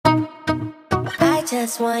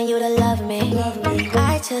just want you to love me.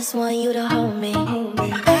 I just want you to hold me.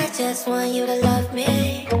 I just want you to love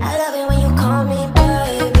me. I love it when you call me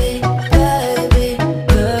baby, baby,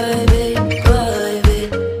 baby, baby,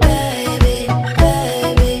 baby,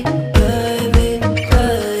 baby, baby,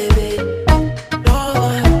 baby.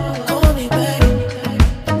 Call me baby.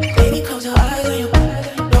 Baby, close your eyes when you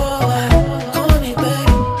call me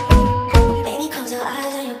baby. Baby, close your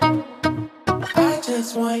eyes and you I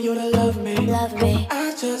just want you to love me. love me.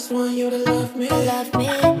 I just want you to love me. Love me,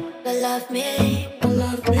 love me.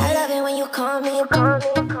 Love me. I love it when you call me.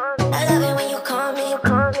 I love it when you call me.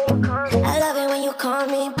 I love it when you call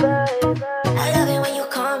me. I love it when you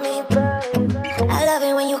call me. I love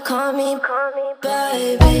it when you call me,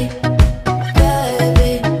 baby, baby,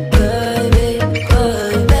 baby, baby,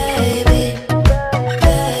 baby,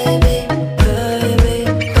 baby, baby,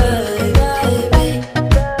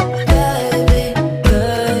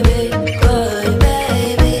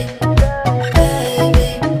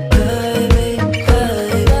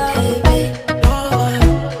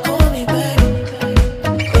 Call me baby.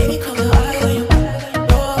 Baby, close your eyes when you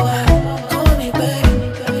call me baby.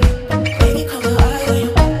 Baby, close your eyes when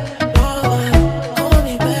you call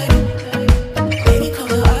me baby. Baby,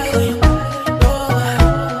 close your eyes when you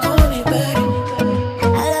call me baby.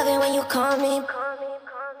 I love it when you call me.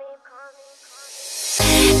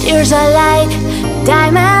 Tears are like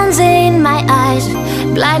diamonds in my eyes,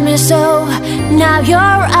 blind me so, now you're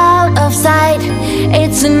out of sight.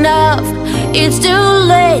 It's enough, it's too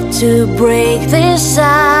late to break this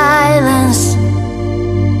silence.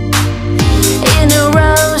 In a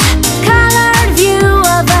rose